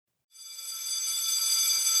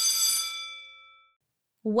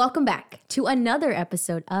Welcome back to another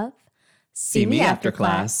episode of See Me After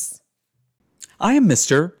Class. I am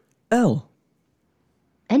Mr. L.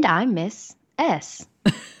 And I'm Miss S.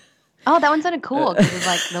 Oh, that one sounded cool because it's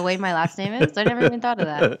like the way my last name is. I never even thought of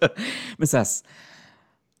that. Miss S.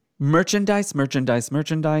 Merchandise.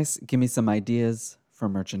 Give me some ideas for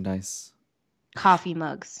merchandise. Coffee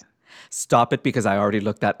mugs. Stop it because I already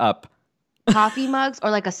looked that up. Coffee mugs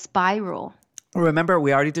or like a spiral. Remember,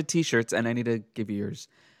 we already did t-shirts and I need to give you yours.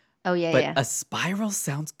 Oh, yeah, But yeah. a spiral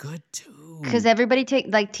sounds good too. Because everybody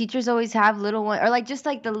teachers always have little one, or like just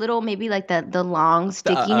like the little, maybe like the long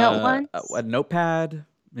sticky note ones. A notepad.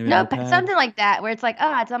 Maybe No, a notepad. something like that where it's like,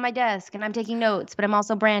 it's on my desk and I'm taking notes, but I'm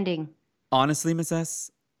also branding. Honestly, Miss S,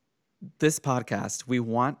 this podcast, we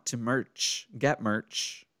want to get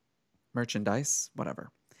merchandise,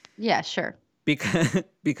 whatever. Yeah, sure.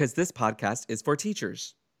 Because this podcast is for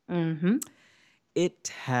teachers. Mm-hmm.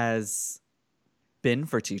 It has been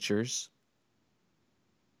for teachers,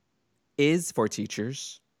 is for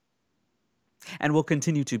teachers, and will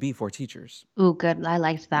continue to be for teachers. Ooh, good. I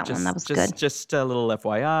liked that one. That was good. Just a little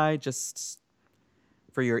FYI, just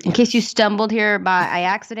for your ears. In case you stumbled here by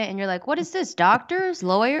accident and you're like, what is this? Doctors?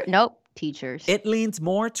 Lawyer? Nope. Teachers. It leans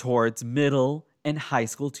more towards middle and high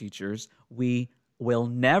school teachers. We will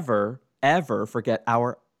never, ever forget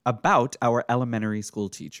about our elementary school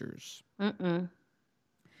teachers.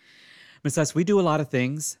 Miss S, we do a lot of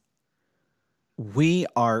things.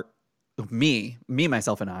 Myself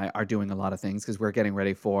and I are doing a lot of things because we're getting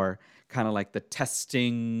ready for kind of like the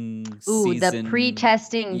testing season. The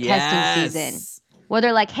pre-testing testing season. Where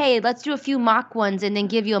they're like, hey, let's do a few mock ones and then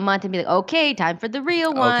give you a month and be like, okay, time for the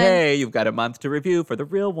real one. Okay, you've got a month to review for the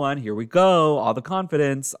real one. Here we go. All the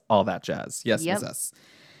confidence, all that jazz. Yes, yep. Miss S.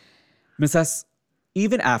 Miss S,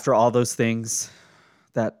 even after all those things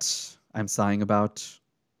that I'm sighing about,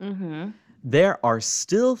 there are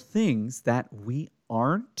still things that we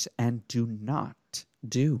aren't and do not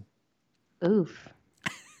do. Oof.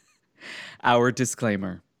 Our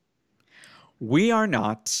disclaimer. We are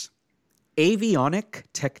not avionic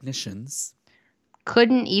technicians.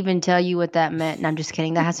 Couldn't even tell you what that meant. No, I'm just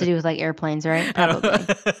kidding. That has to do with like airplanes, right? Probably.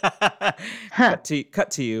 Cut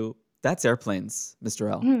to you. That's airplanes,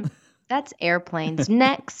 Mr. L. That's airplanes.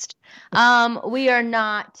 Next. We are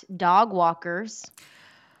not dog walkers.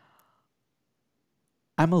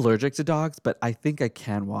 I'm allergic to dogs, but I think I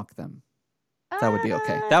can walk them. That would be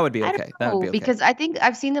okay. That would be okay. That would be okay. Because I think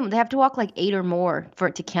I've seen them. They have to walk like 8 or more for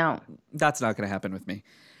it to count. That's not going to happen with me.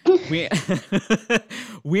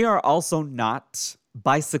 We are also not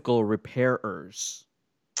bicycle repairers.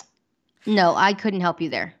 No, I couldn't help you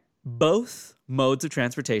there. Both modes of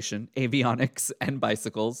transportation, avionics and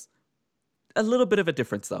bicycles, a little bit of a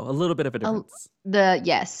difference though. A little bit of a difference.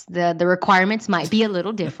 The requirements might be a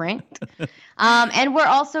little different. And we're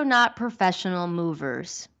also not professional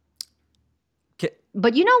movers.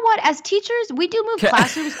 But you know what? As teachers, we do move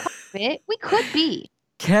classrooms quite a bit. We could be.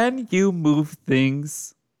 Can you move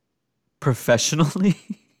things professionally?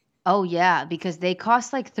 Oh, yeah, because they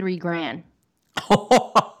cost like $3,000.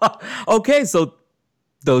 Okay, so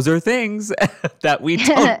those are things that we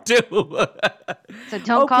don't do. So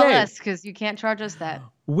don't call us because you can't charge us that.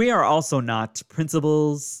 We are also not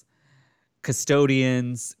principals,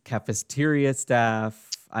 custodians, cafeteria staff.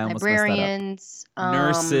 I almost librarians,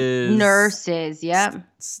 nurses, yeah.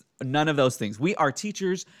 None of those things. We are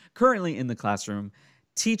teachers currently in the classroom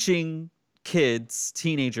teaching kids,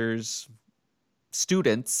 teenagers,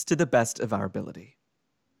 students to the best of our ability.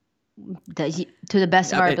 To the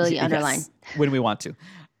best of our ability, underline. Yes, when we want to.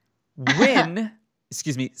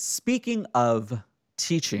 Speaking of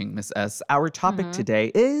teaching, Miss S, our topic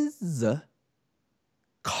today is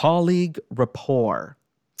colleague rapport.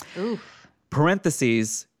 Oof.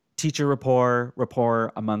 Parentheses, teacher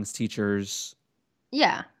rapport amongst teachers.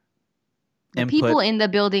 Yeah. The people in the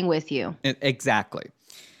building with you. Exactly.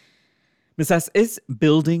 Ms. S, is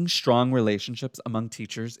building strong relationships among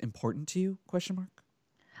teachers important to you? ?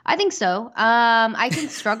 I think so. I can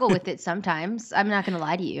struggle with it sometimes. I'm not going to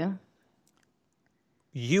lie to you.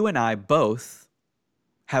 You and I both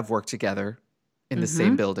have worked together in the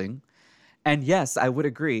same building. And yes, I would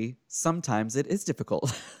agree. Sometimes it is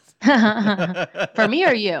difficult. For me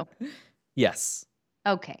or you? Yes.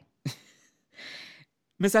 Okay.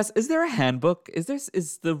 Miss S, is there a handbook?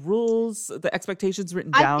 Is the rules, the expectations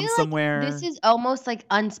written down somewhere? This is almost like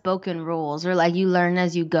unspoken rules, or like you learn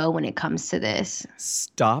as you go when it comes to this.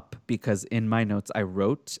 Stop, because in my notes I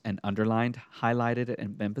wrote and underlined, highlighted,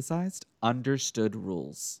 and emphasized understood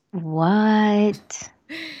rules. What?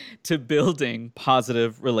 To building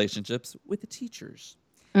positive relationships with the teachers.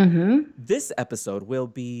 Mm-hmm. This episode will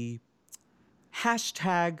be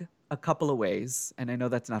hashtag a couple of ways. And I know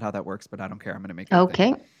that's not how that works, but I don't care. I'm going to make it a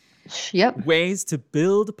Okay. thing. Yep. Ways to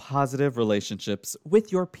build positive relationships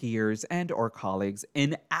with your peers and or colleagues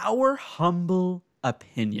in our humble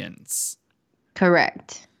opinions.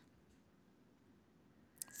 Correct.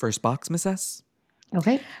 First box, Miss S.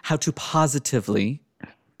 Okay. How to positively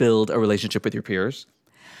build a relationship with your peers.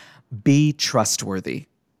 Be trustworthy.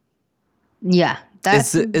 Yeah.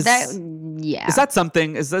 Is Yeah. that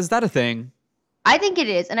something? Is that a thing? I think it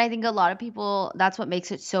is. And I think a lot of people, that's what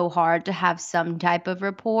makes it so hard to have some type of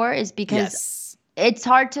rapport, is because it's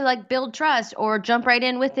hard to like build trust or jump right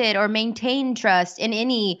in with it or maintain trust in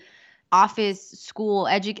any office, school,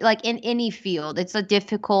 like in any field. It's a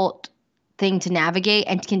difficult thing to navigate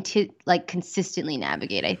and consistently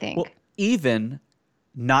navigate, I think. Well, even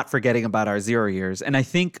not forgetting about our 0 years. And I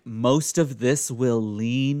think most of this will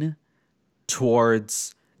lean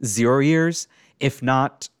towards 0 years, if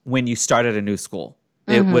not when you start at a new school.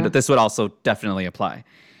 This would also definitely apply.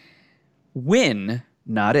 When,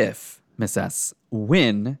 not if, Miss S,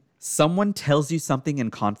 when someone tells you something in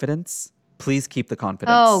confidence, please keep the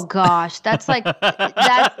confidence. Oh gosh, that's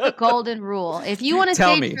the golden rule. If you want to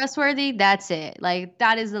stay trustworthy, that's it. Like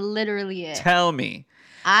that is literally it. Tell me.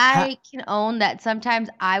 I can own that sometimes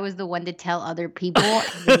I was the one to tell other people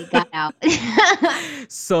and they got out.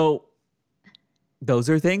 So those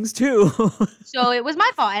are things too. So it was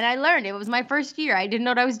my fault and I learned. It was my first year. I didn't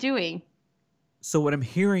know what I was doing. So what I'm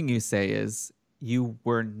hearing you say is you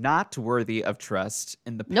were not worthy of trust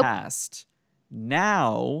in the past.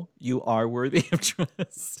 Now you are worthy of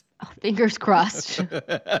trust. Oh, fingers crossed.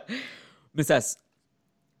 Miss S,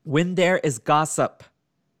 when there is gossip,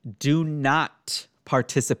 do not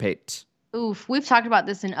participate. Oof, we've talked about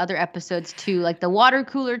this in other episodes too, like the water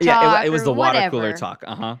cooler talk. Yeah, it was the water cooler talk.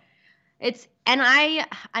 And I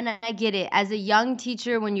get it. As a young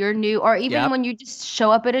teacher, when you're new, or even when you just show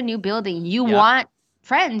up at a new building, you want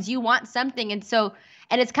friends, you want something, and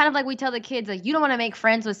it's kind of like we tell the kids, like, you don't want to make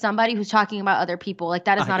friends with somebody who's talking about other people. Like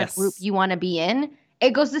that is not a group you want to be in.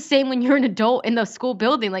 It goes the same when you're an adult in the school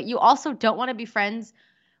building. Like you also don't want to be friends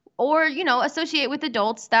or, associate with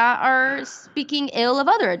adults that are speaking ill of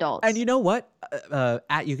other adults. And you know what?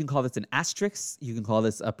 You can call this an asterisk. You can call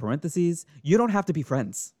this a parentheses. You don't have to be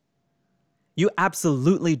friends. You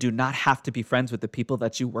absolutely do not have to be friends with the people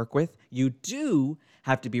that you work with. You do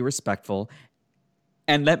have to be respectful.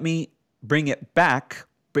 And let me bring it back,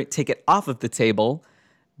 take it off of the table.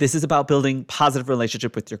 This is about building positive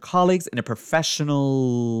relationship with your colleagues in a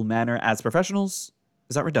professional manner as professionals.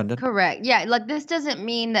 Is that redundant? Correct. Yeah. Like this doesn't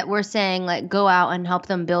mean that we're saying like go out and help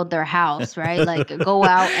them build their house, right? Like go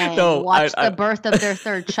out and watch the birth of their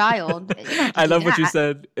third child. I love what you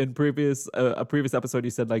said in a previous episode.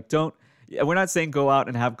 You said like we're not saying go out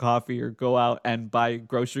and have coffee or go out and buy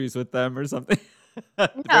groceries with them or something. We're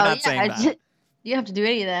not saying that. You don't have to do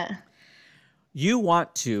any of that. You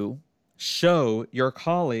want to show your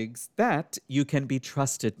colleagues that you can be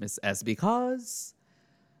trusted, Miss S, because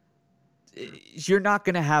you're not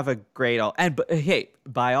going to have a great hey,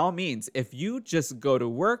 by all means, if you just go to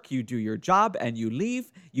work, you do your job and you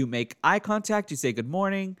leave, you make eye contact, you say good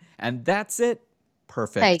morning, and that's it.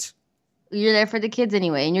 Perfect. Hey, you're there for the kids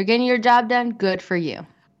anyway, and you're getting your job done. Good for you.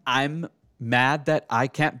 I'm mad that I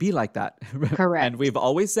can't be like that. Correct. And we've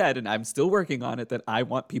always said, and I'm still working on it, that I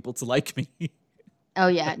want people to like me. Oh,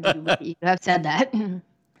 yeah. You have said that.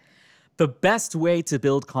 The best way to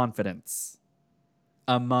build confidence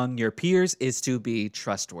among your peers is to be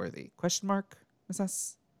trustworthy. Question mark, Miss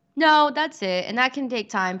S? No, that's it. And that can take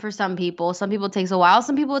time for some people. Some people it takes a while.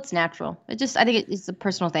 Some people it's natural. I think it's a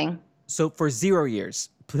personal thing. So for 0 years,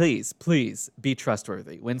 please be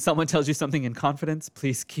trustworthy. When someone tells you something in confidence,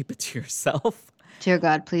 please keep it to yourself. Dear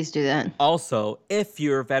God, please do that. Also, if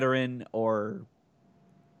you're a veteran or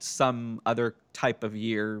some other type of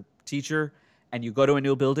year teacher and you go to a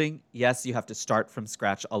new building, yes, you have to start from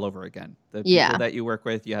scratch all over again. The people that you work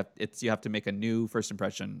with, you have to make a new first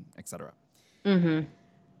impression, etc. Mm-hmm.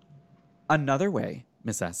 Another way,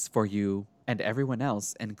 Miss S, for you and everyone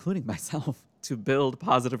else, including myself, to build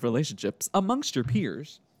positive relationships amongst your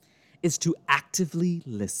peers is to actively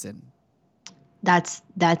listen. That's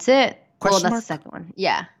it. Question that's mark? the second one.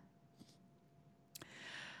 Yeah.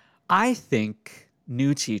 I think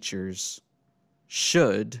new teachers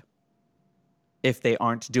should, if they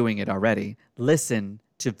aren't doing it already, listen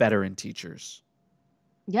to veteran teachers.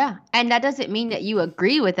 Yeah. And that doesn't mean that you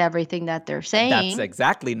agree with everything that they're saying.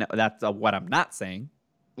 That's what I'm not saying.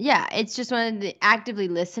 Yeah, it's just actively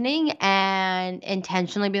listening and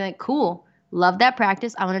intentionally being like, cool, love that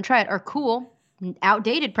practice. I want to try it. Or cool,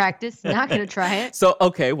 Outdated practice. Not going to try it. So,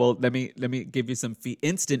 okay, well, let me give you some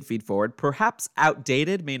instant feed forward. Perhaps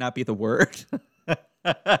outdated may not be the word.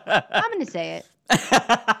 I'm going to say it.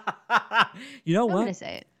 You know what? I'm going to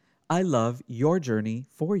say it. I love your journey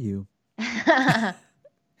for you.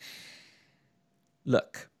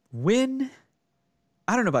 Look,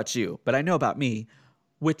 I don't know about you, but I know about me,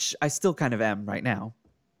 which I still kind of am right now.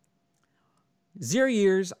 0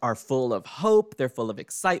 years are full of hope. They're full of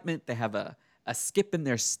excitement. They have a skip in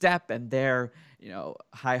their step, and they're,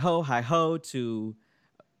 hi ho to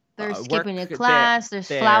they're skipping a class. There's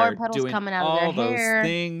flower petals coming out of their hair. All those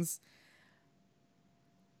things.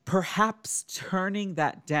 Perhaps turning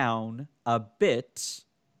that down a bit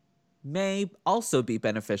may also be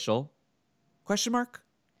beneficial. Question mark?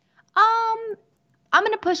 I'm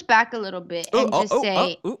going to push back a little bit and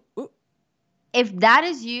say, if that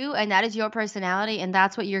is you and that is your personality and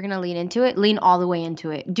that's what you're going to lean into it, lean all the way into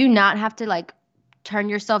it. Do not have to turn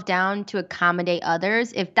yourself down to accommodate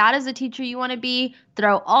others. If that is the teacher you want to be,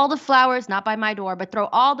 throw all the flowers, not by my door, but throw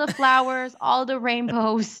all the flowers, all the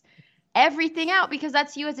rainbows, everything out, because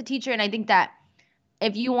that's you as a teacher. And I think that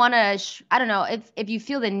if you want to, I don't know, if you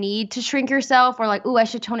feel the need to shrink yourself or ooh, I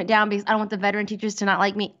should tone it down because I don't want the veteran teachers to not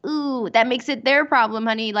like me. Ooh, that makes it their problem,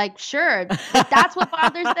 honey. Sure, if that's what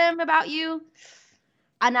bothers them about you.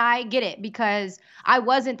 And I get it, because I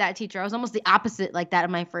wasn't that teacher. I was almost the opposite like that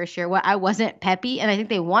in my first year. I wasn't peppy, and I think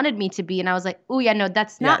they wanted me to be. And I was like, ooh, yeah, no,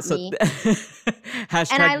 that's not me.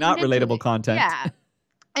 Hashtag not relatable content. Yeah.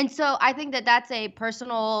 And so I think that that's a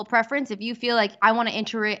personal preference. If you feel like I want to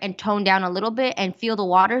enter it and tone down a little bit and feel the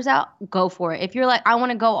waters out, go for it. If you're like, I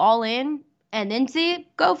want to go all in and then see it,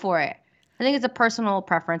 go for it. I think it's a personal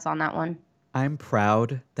preference on that one. I'm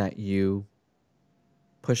proud that you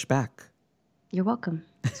push back. You're welcome.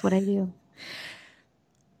 That's what I do.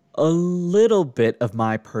 A little bit of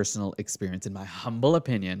my personal experience, in my humble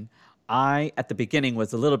opinion, I, at the beginning,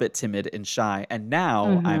 was a little bit timid and shy, and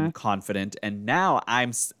now I'm confident, and now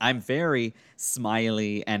I'm very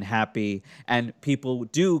smiley and happy, and people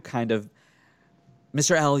do kind of,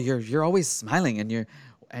 Mr. L, you're always smiling, and you're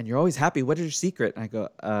always happy. What is your secret? And I go,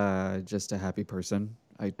 just a happy person.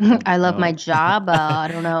 I love my job. I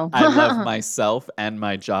don't know. I love myself and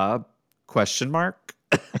my job. Question mark.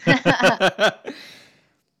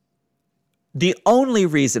 The only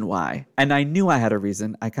reason why, and I knew I had a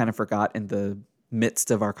reason, I kind of forgot in the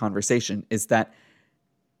midst of our conversation, is that,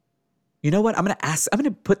 you know what? I'm going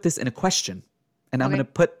to put this in a question, and I'm going to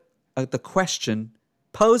put pose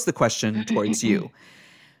the question towards you.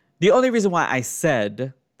 The only reason why I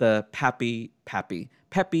said the peppy,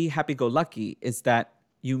 happy-go-lucky is that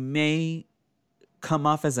you may come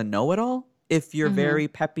off as a know-it-all if you're very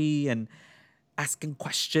peppy and asking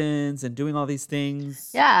questions and doing all these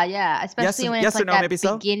things. Yeah. Especially when it's that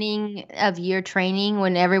beginning of year training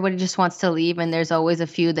when everybody just wants to leave and there's always a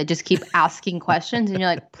few that just keep asking questions and you're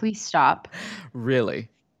like, please stop. Really?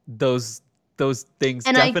 Those things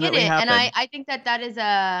and definitely I get it. happen. And I think that is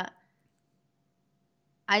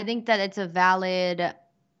I think that it's a valid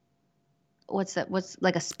what's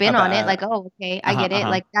like a spin on it, oh, okay, I get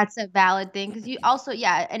it. That's a valid thing, because you also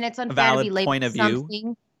and it's unfair to be labeled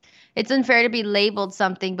something. It's unfair to be labeled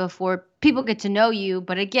something before people get to know you.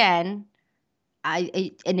 But again,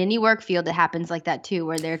 in any work field, it happens like that too,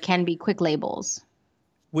 where there can be quick labels.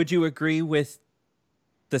 Would you agree with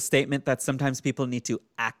the statement that sometimes people need to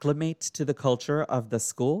acclimate to the culture of the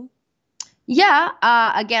school? Yeah.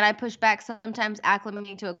 Again, I push back. Sometimes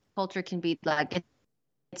acclimating to a culture can be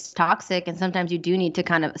it's toxic, and sometimes you do need to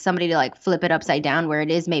kind of somebody to flip it upside down, where it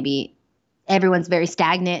is maybe everyone's very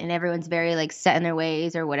stagnant and everyone's very set in their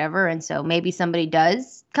ways or whatever. And so maybe somebody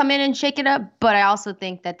does come in and shake it up. But I also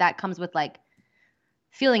think that comes with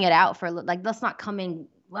feeling it out for let's not come in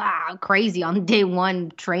crazy on day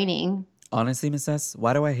one training. Honestly, Miss S,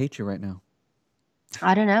 why do I hate you right now?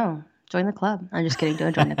 I don't know. Join the club. I'm just kidding.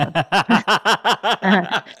 Don't join the club.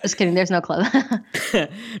 Just kidding. There's no club.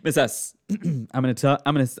 Miss S, I'm going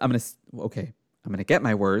to get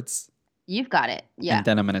my words. You've got it. Yeah. And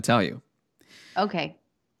then I'm going to tell you. Okay.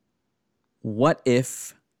 What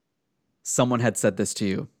if someone had said this to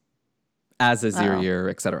you as a 0 year,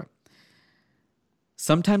 etc.?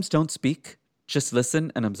 Sometimes don't speak, just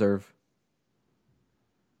listen and observe.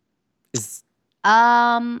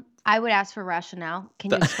 I would ask for rationale.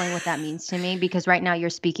 Can you explain what that means to me? Because right now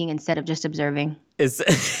you're speaking instead of just observing.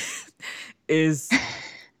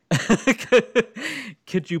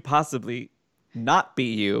 Could you possibly not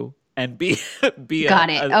be you and be got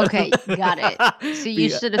it. Okay, got it. So you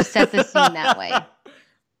should have set the scene that way.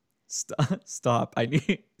 Stop.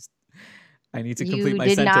 I need to complete You my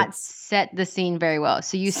did not sentence. set the scene very well.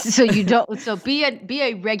 So be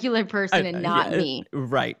a regular person and not me.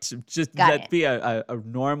 Right. Just Got let it. be a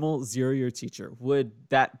normal 0-year teacher. Would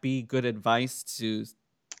that be good advice to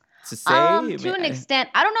say? To an extent,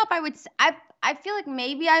 I don't know if I would. I feel like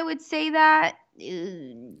maybe I would say that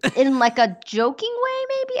in like a joking way,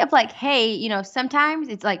 maybe of like, hey, sometimes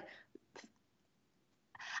it's like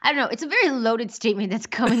I don't know. It's a very loaded statement that's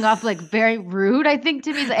coming off like very rude. I think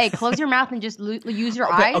to me, it's like, hey, close your mouth and just use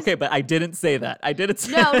your eyes. But I didn't say that. I didn't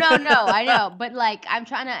say No, no, no. I know, but like I'm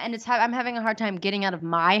trying to, and I'm having a hard time getting out of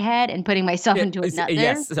my head and putting myself into another.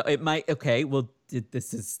 Yes, so it might. Okay, well,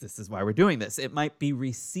 this is why we're doing this. It might be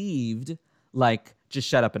received like just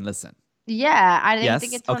shut up and listen. Yeah, I Yes?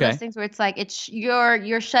 think it's one of those things where it's like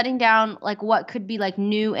you're shutting down like what could be like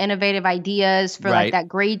new innovative ideas for like Right. that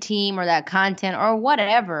grade team or that content or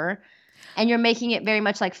whatever, and you're making it very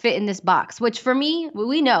much like fit in this box. Which for me,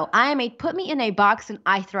 we know put me in a box and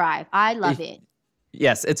I thrive. I love it.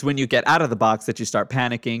 Yes, it's when you get out of the box that you start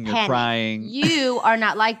panicking, you're crying. You are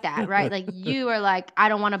not like that, right? Like you are like, I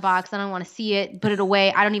don't want a box. I don't want to see it. Put it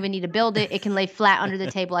away. I don't even need to build it. It can lay flat under the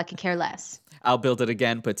table. I could care less. I'll build it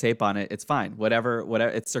again, put tape on it. It's fine. Whatever,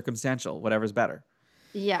 it's circumstantial. Whatever's better.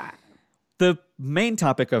 Yeah. The main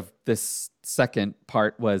topic of this second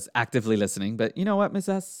part was actively listening, but you know what, Miss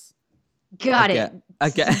S? Got it.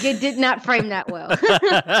 You did not frame that well.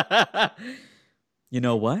 You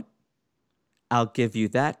know what? I'll give you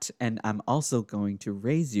that, and I'm also going to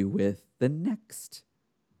raise you with the next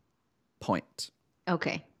point.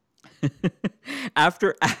 Okay.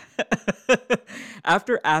 After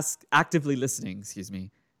actively listening,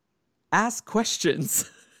 ask questions.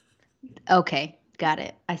 Okay, got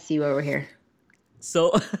it. I see why we're here.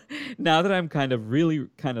 So now that I'm really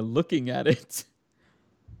looking at it,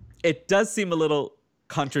 it does seem a little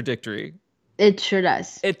contradictory. It sure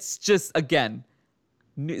does. It's just, again,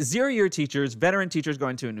 0-year teachers, veteran teachers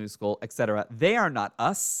going to a new school, etc. They are not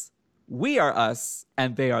us. We are us,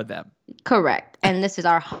 and they are them. Correct. And this is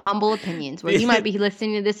our humble opinions, where you might be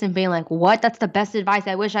listening to this and being like, what? That's the best advice.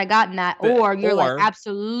 I wish I gotten that. Or you're like,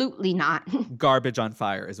 absolutely not. Garbage on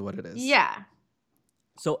fire is what it is. Yeah.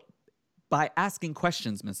 So by asking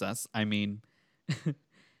questions, Miss S, I mean,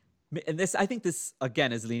 and I think this,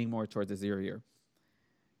 again, is leaning more towards the 0-year.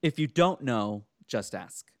 If you don't know, just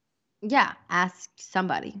ask. Yeah, ask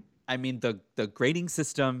somebody. I mean, the grading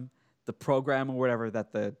system, the program or whatever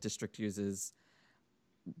that the district uses,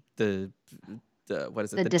 the what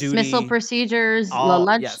is it? The dismissal duty, procedures, the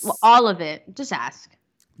lunch, all of it. Just ask.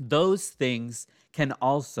 Those things can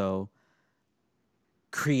also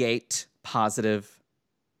create positive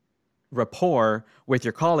rapport with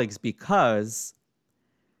your colleagues because,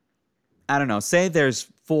 I don't know, say there's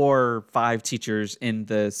 4 or 5 teachers in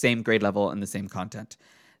the same grade level and the same content.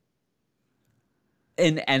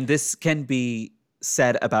 And this can be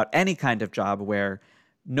said about any kind of job where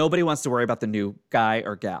nobody wants to worry about the new guy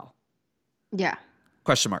or gal. Yeah.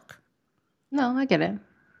 Question mark. No, I get it.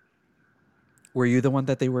 Were you the one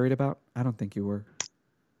that they worried about? I don't think you were.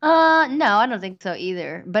 No, I don't think so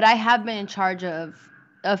either. But I have been in charge of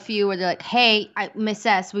a few where they're like, hey, Miss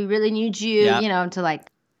S, we really need you, to like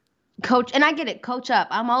coach. And I get it, coach up.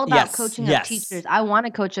 I'm all about coaching up teachers. I want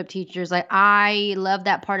to coach up teachers. Like, I love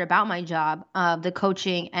that part about my job, the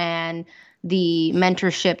coaching and the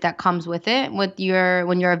mentorship that comes with it when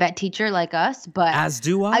you're a vet teacher like us. But as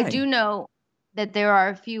do I. I do know that there are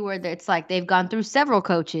a few where it's like they've gone through several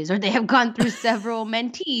coaches or they have gone through several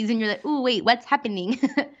mentees and you're like, ooh, wait, what's happening?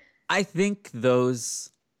 I think those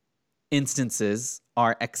instances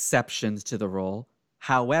are exceptions to the rule.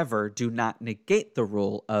 However, do not negate the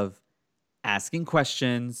rule of asking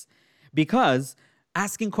questions, because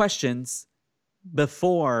asking questions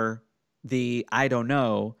before the I don't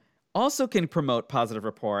know also can promote positive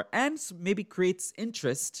rapport and maybe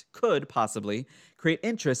could possibly create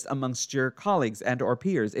interest amongst your colleagues and or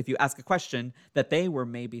peers if you ask a question that they were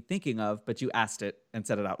maybe thinking of, but you asked it and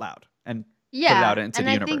said it out loud and put it out into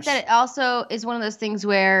the universe. And I think that it also is one of those things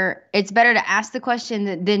where it's better to ask the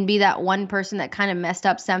question than be that one person that kind of messed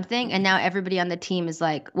up something and now everybody on the team is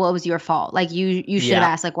like, well, it was your fault. Like you should have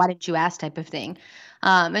asked, like, why didn't you ask type of thing.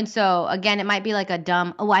 And so again, it might be like a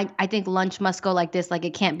dumb, I think lunch must go like this. Like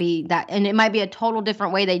it can't be that. And it might be a total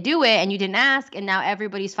different way they do it. And you didn't ask. And now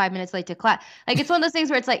everybody's 5 minutes late to class. Like it's one of those things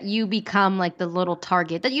where it's like you become like the little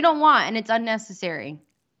target that you don't want. And it's unnecessary.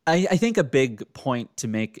 I think a big point to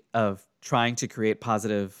make of trying to create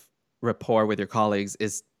positive rapport with your colleagues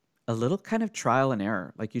is a little kind of trial and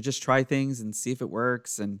error. Like you just try things and see if it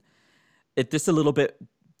works. And it just a little bit,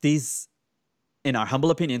 these, in our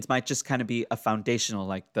humble opinions, might just kind of be a foundational,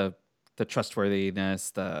 like the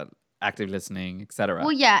trustworthiness, the active listening, etc.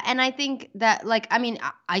 Well, yeah, and I think that like I mean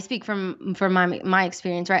I speak from my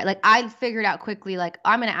experience, right? Like I figured out quickly like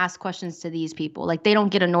I'm going to ask questions to these people. Like they don't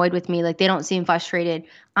get annoyed with me, like they don't seem frustrated.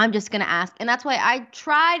 I'm just going to ask. And that's why I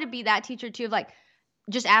try to be that teacher too of like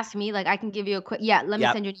just ask me, like I can give you a quick let me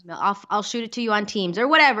Yep. send you an email. I'll shoot it to you on Teams or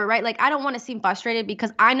whatever, right? Like I don't want to seem frustrated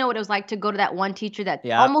because I know what it was like to go to that one teacher that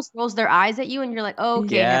Yep. almost rolls their eyes at you and you're like,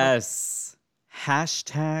 "Okay, never." Yes.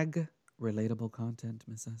 Hashtag relatable content,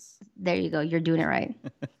 Mrs. There you go. You're doing it right.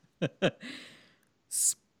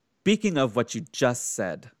 Speaking of what you just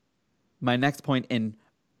said, my next point in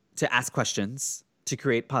to ask questions to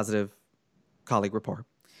create positive colleague rapport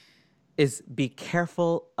is be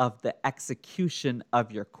careful of the execution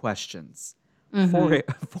of your questions.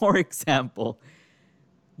 For example,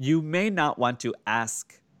 you may not want to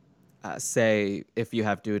ask, say, if you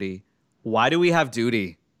have duty, why do we have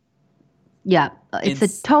duty? Yeah, it's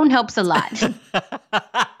a tone helps a lot.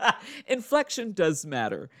 Inflection does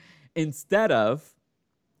matter. Instead of,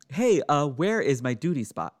 hey, where is my duty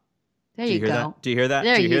spot? There you go. That? Do you hear that?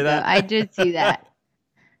 There Do you hear that? I did see that.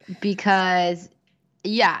 Because,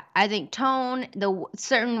 yeah, I think tone, the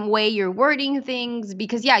certain way you're wording things,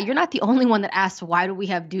 because, yeah, you're not the only one that asks, why do we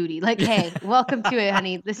have duty? Like, hey, welcome to it,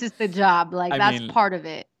 honey. This is the job. Like, that's part of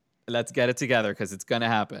it. Let's get it together because it's going to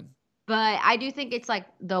happen. But I do think it's like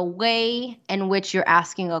the way in which you're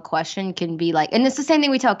asking a question can be like, and it's the same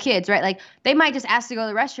thing we tell kids, right? Like they might just ask to go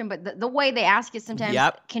to the restroom, but the way they ask it sometimes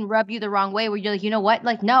can rub you the wrong way where you're like, you know what?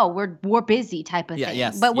 Like, no, we're busy type of thing.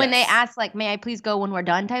 Yes, but when they ask like, may I please go when we're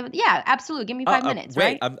done type of, yeah, absolutely. Give me 5 minutes,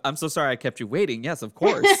 wait, right? I'm so sorry I kept you waiting. Yes, of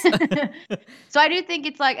course. So I do think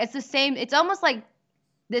it's like, it's the same. It's almost like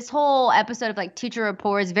this whole episode of like teacher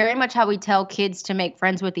rapport is very much how we tell kids to make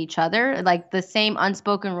friends with each other. Like the same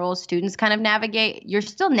unspoken rules students kind of navigate. You're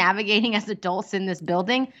still navigating as adults in this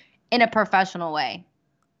building in a professional way.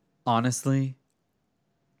 Honestly,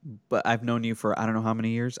 but I've known you for I don't know how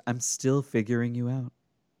many years. I'm still figuring you out.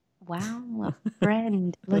 Wow, a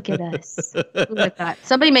friend. Look at us. Who would have thought?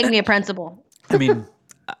 Somebody make me a principal. I mean,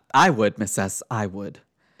 I would, Miss S. I would.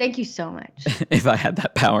 Thank you so much. If I had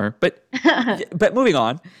that power. But moving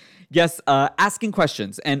on. Yes, asking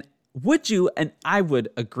questions. And would you, and I would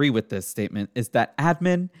agree with this statement, is that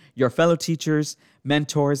admin, your fellow teachers,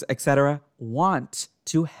 mentors, etc., want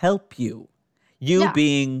to help you. You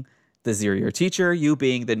being the 0-year teacher, you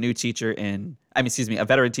being the new teacher a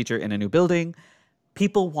veteran teacher in a new building,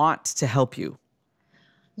 people want to help you.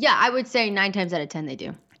 Yeah, I would say 9 times out of 10 they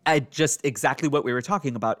do. Just exactly what we were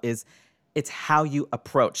talking about is it's how you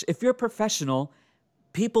approach. If you're a professional,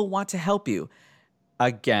 people want to help you.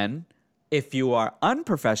 Again, if you are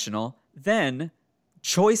unprofessional, then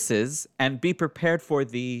choices and be prepared for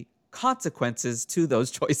the consequences to those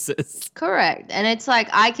choices. Correct. And it's like,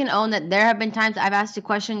 I can own that there have been times I've asked a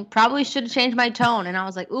question, probably should have changed my tone. And I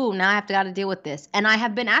was like, ooh, now I have to got to deal with this. And I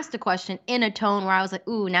have been asked a question in a tone where I was like,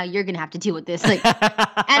 ooh, now you're going to have to deal with this. Like,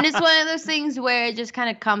 and it's one of those things where it just kind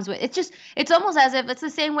of comes with, it's almost as if it's the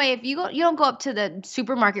same way if you don't go up to the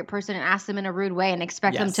supermarket person and ask them in a rude way and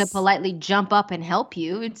expect them to politely jump up and help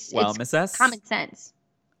you. It's Miss S, common sense.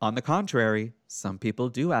 On the contrary, some people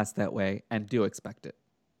do ask that way and do expect it.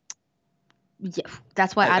 Yeah,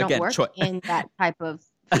 that's why I don't work in that type of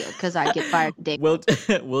field because I get fired today.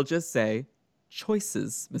 We'll just say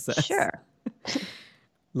choices, Miss S. Sure.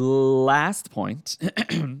 Last point.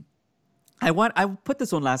 I put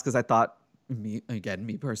this one last because I thought me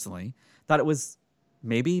personally thought it was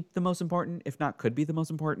maybe the most important, if not could be the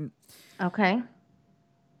most important. Okay.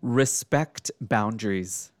 Respect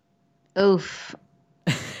boundaries. Oof.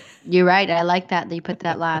 You're right. I like that you put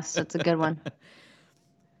that last. That's a good one.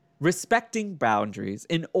 Respecting boundaries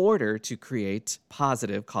in order to create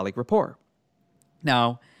positive colleague rapport.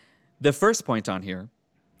 Now, the first point on here,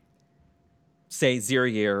 say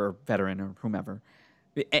 0-year or veteran or whomever,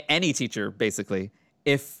 any teacher basically,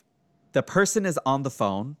 if the person is on the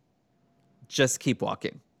phone, just keep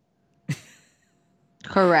walking.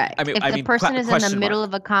 Correct. If the person is in the middle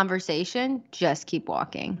of a conversation, just keep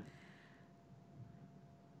walking.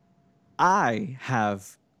 I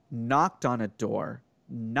have knocked on a door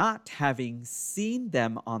not having seen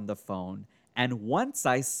them on the phone. And once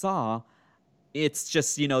I saw, it's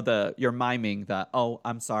just, you're miming the, oh,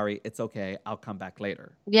 I'm sorry, it's okay, I'll come back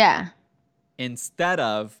later. Yeah. Instead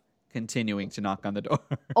of continuing to knock on the door.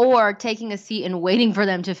 Or taking a seat and waiting for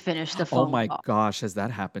them to finish the phone call. Oh my gosh, has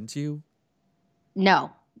that happened to you?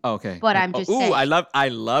 No. Okay. But I'm just saying. I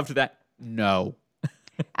loved that. No.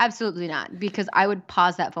 Absolutely not. Because I would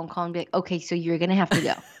pause that phone call and be like, okay, so you're going to have to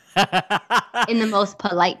go. In the most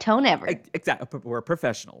polite tone ever. Exactly. We're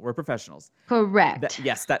professionals. Correct.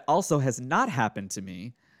 That also has not happened to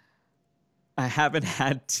me. I haven't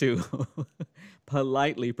had to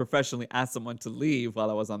politely, professionally ask someone to leave while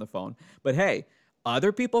I was on the phone. But hey,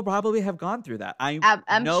 other people probably have gone through that. I'm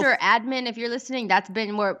sure admin, if you're listening, that's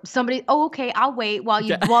been more somebody, oh, okay, I'll wait while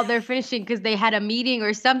they're finishing because they had a meeting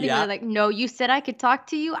or something. Yeah. They're like, no, you said I could talk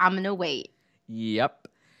to you. I'm going to wait. Yep.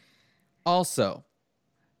 Also,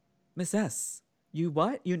 Miss S, you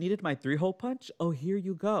what? You needed my 3-hole punch? Oh, here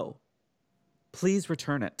you go. Please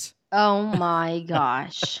return it. Oh my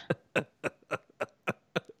gosh.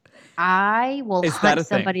 I will hunt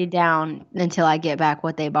somebody down until I get back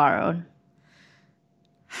what they borrowed.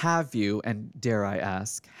 Have you, and dare I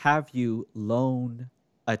ask, have you loaned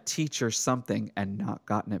a teacher something and not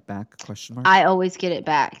gotten it back? ? I always get it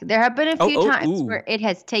back. There have been a few times where it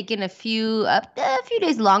has taken a few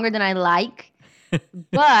days longer than I like,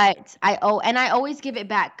 but I always give it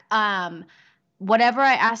back. Whatever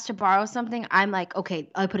I ask to borrow something, I'm like, okay,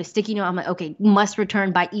 I put a sticky note. I'm like, okay, must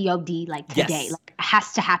return by EOD like today. Yes. Like it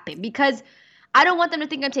has to happen because I don't want them to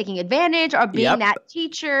think I'm taking advantage or being that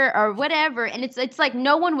teacher or whatever. And it's like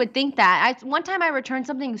no one would think that. One time I returned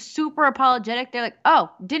something super apologetic. They're like, oh,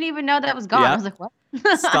 didn't even know that was gone. I was like, what?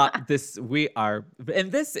 Stop this. In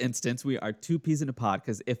this instance, we are 2 peas in a pod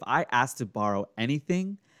because if I ask to borrow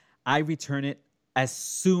anything, I return it as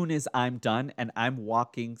soon as I'm done and I'm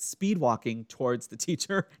speed walking towards the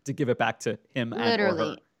teacher to give it back to him. Literally. And or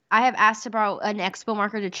her. I have asked to borrow an expo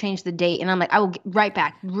marker to change the date, and I'm like, I will get right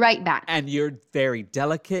back. And you're very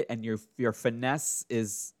delicate, and your finesse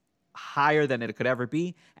is higher than it could ever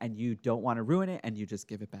be, and you don't want to ruin it, and you just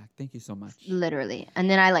give it back. Thank you so much. Literally. And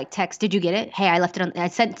then I text, did you get it? Hey, I left it on. I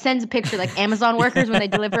sends a picture like Amazon workers when they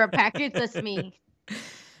deliver a package. That's me.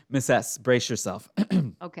 Miss S, brace yourself.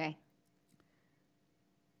 Okay.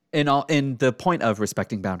 In the point of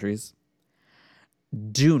respecting boundaries,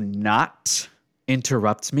 do not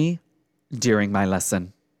interrupt me during my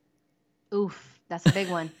lesson. Oof, that's a big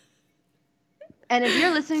one. And if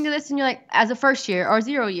you're listening to this and you're like, as a first year or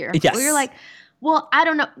 0 year, or you're like, well, I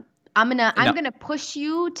don't know. I'm gonna push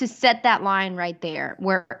you to set that line right there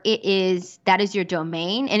where that is your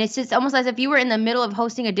domain. And it's just almost as if you were in the middle of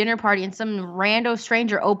hosting a dinner party and some rando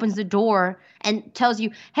stranger opens the door and tells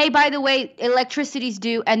you, hey, by the way, electricity's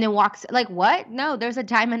due, and then walks like, what? No, there's a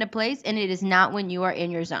time and a place, and it is not when you are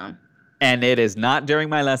in your zone. And it is not during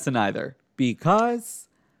my lesson either, because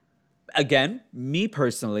again, me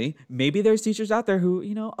personally, maybe there's teachers out there who,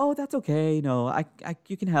 oh, that's okay.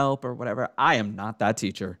 You can help or whatever. I am not that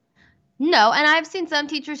teacher. No, and I've seen some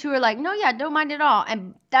teachers who are like, no, yeah, don't mind at all.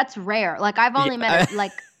 And that's rare. Like I've only met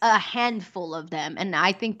a handful of them. And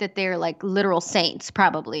I think that they're like literal saints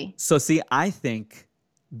probably. So see, I think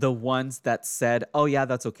the ones that said, oh yeah,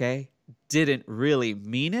 that's okay, didn't really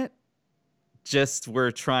mean it. Just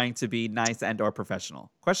were trying to be nice and or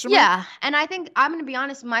professional. ? Yeah. And I think I'm going to be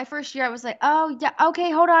honest. My first year, I was like, oh, yeah,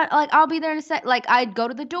 okay, hold on. Like, I'll be there in a sec. Like, I'd go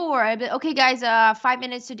to the door. I'd be, okay, guys, 5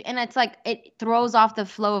 minutes. And it's like, it throws off the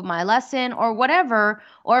flow of my lesson or whatever.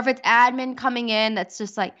 Or if it's admin coming in, that's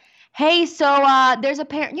just like, hey, so there's a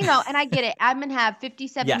parent, and I get it. Admin have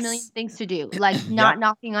 57 million things to do. Like, not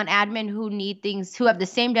knocking on admin who need things, who have the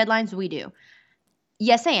same deadlines we do.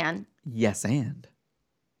 Yes, and.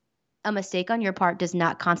 A mistake on your part does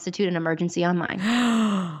not constitute an emergency on mine.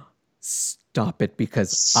 Stop it,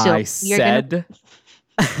 because I said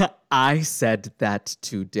I said that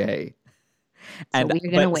today. And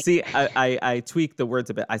wait. See, I tweak the words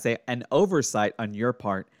a bit. I say an oversight on your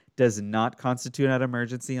part does not constitute an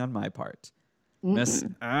emergency on my part. Miss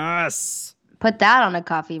S. Put that on a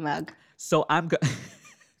coffee mug. So I'm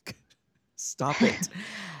Stop it.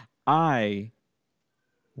 I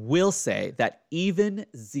will say that even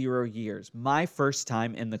 0 years, my first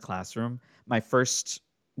time in the classroom, my first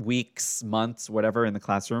weeks, months, whatever in the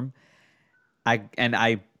classroom, I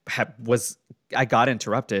got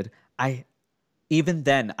interrupted. Even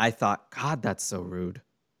then I thought, God, that's so rude.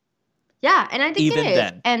 Yeah, and I think even it is.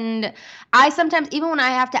 Then. And I sometimes, even when I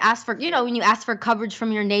have to ask for, when you ask for coverage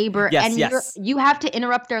from your neighbor you have to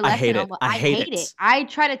interrupt their lesson. I hate it. I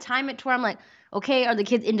try to time it to where I'm like, okay, are the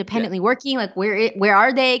kids independently working? Like, where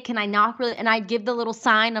are they? Can I knock really? And I give the little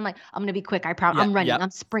sign. I'm like, I'm going to be quick. I promise. I'm running.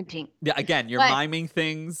 I'm sprinting. Yeah, again, you're miming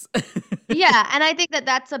things. Yeah, and I think that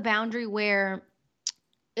that's a boundary where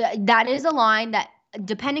that is a line that,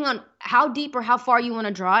 depending on how deep or how far you want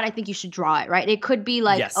to draw it, I think you should draw it, right? It could be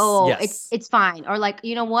like, it's fine. Or like,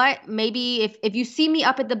 you know what? Maybe if you see me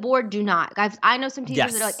up at the board, do not. Guys, I know some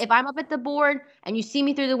teachers that are like, if I'm up at the board and you see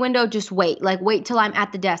me through the window, just wait. Like, wait till I'm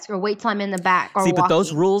at the desk or wait till I'm in the back or walking. But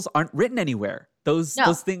those rules aren't written anywhere. Those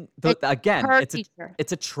things, again,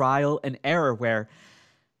 it's a trial and error where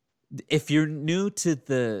if you're new to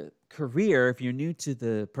the career, if you're new to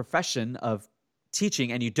the profession of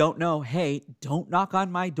teaching and you don't know, hey, don't knock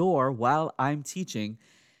on my door while I'm teaching.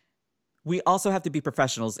 We also have to be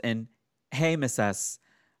professionals in, hey, Miss S,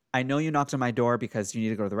 I know you knocked on my door because you need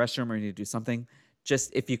to go to the restroom or you need to do something.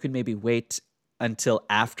 Just if you could maybe wait until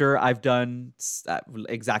after I've done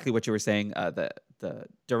exactly what you were saying, the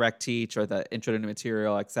direct teach or the intro to the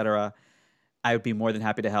material, etc. I would be more than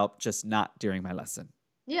happy to help, just not during my lesson.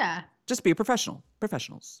 Yeah. Just be a professional.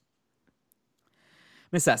 Professionals.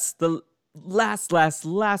 Miss S, the last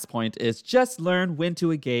point is just learn when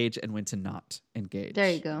to engage and when to not engage.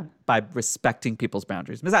 There you go. By respecting people's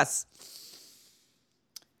boundaries. Miss S,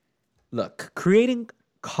 look, creating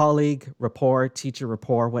colleague rapport, teacher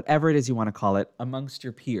rapport, whatever it is you want to call it, amongst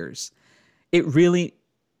your peers, it really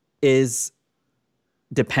is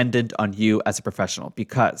dependent on you as a professional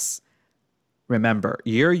because remember,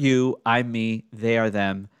 you're you, I'm me, they are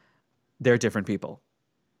them. They're different people.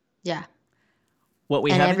 Yeah. What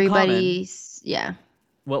we and have everybody's, yeah.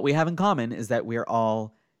 What we have in common is that we're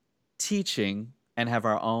all teaching and have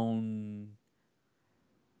our own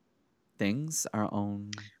things, our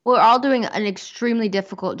own. We're all doing an extremely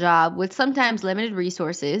difficult job with sometimes limited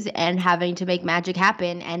resources and having to make magic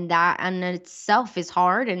happen. And that in itself is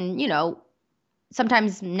hard. And,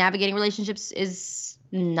 sometimes navigating relationships is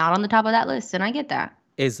not on the top of that list. And I get that.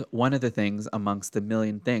 Is one of the things amongst the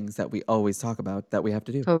million things that we always talk about that we have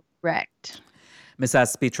to do. Correct. Miss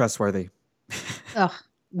S, be trustworthy. Ugh,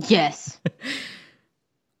 yes.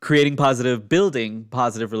 Building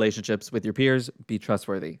positive relationships with your peers, be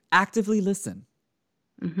trustworthy. Actively listen.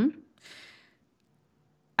 Mm-hmm.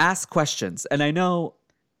 Ask questions. And I know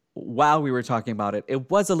while we were talking about it,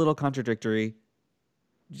 it was a little contradictory.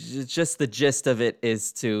 Just the gist of it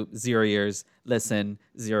is to 0 years, listen,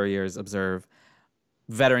 0 years, observe.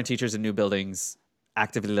 Veteran teachers in new buildings,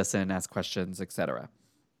 actively listen, ask questions, etc.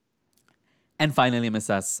 And finally, Miss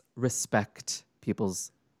S, respect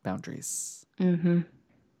people's boundaries. Mm-hmm.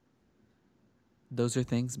 Those are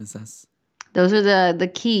things, Miss S. Those are the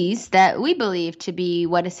keys that we believe to be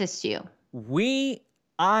what assists you.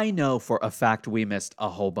 I know for a fact we missed a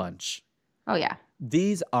whole bunch. Oh, yeah.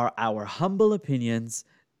 These are our humble opinions.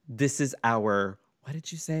 This is our, what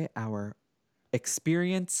did you say? Our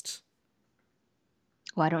experienced.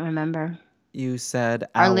 Well, I don't remember. You said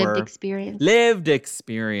our lived experience. Lived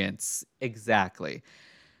experience. Exactly.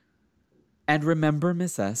 And remember,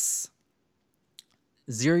 Miss S,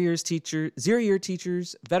 0 year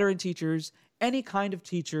teachers, veteran teachers, any kind of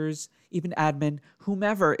teachers, even admin,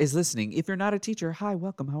 whomever is listening. If you're not a teacher, hi,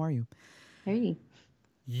 welcome. How are you? Hey.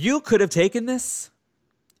 You could have taken this.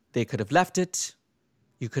 They could have left it.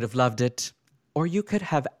 You could have loved it. Or you could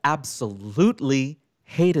have absolutely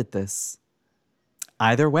hated this.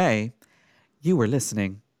 Either way, you were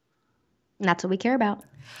listening. And that's what we care about.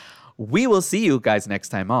 We will see you guys next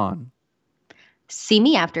time on See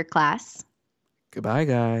Me After Class. Goodbye,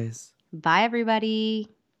 guys. Bye, everybody.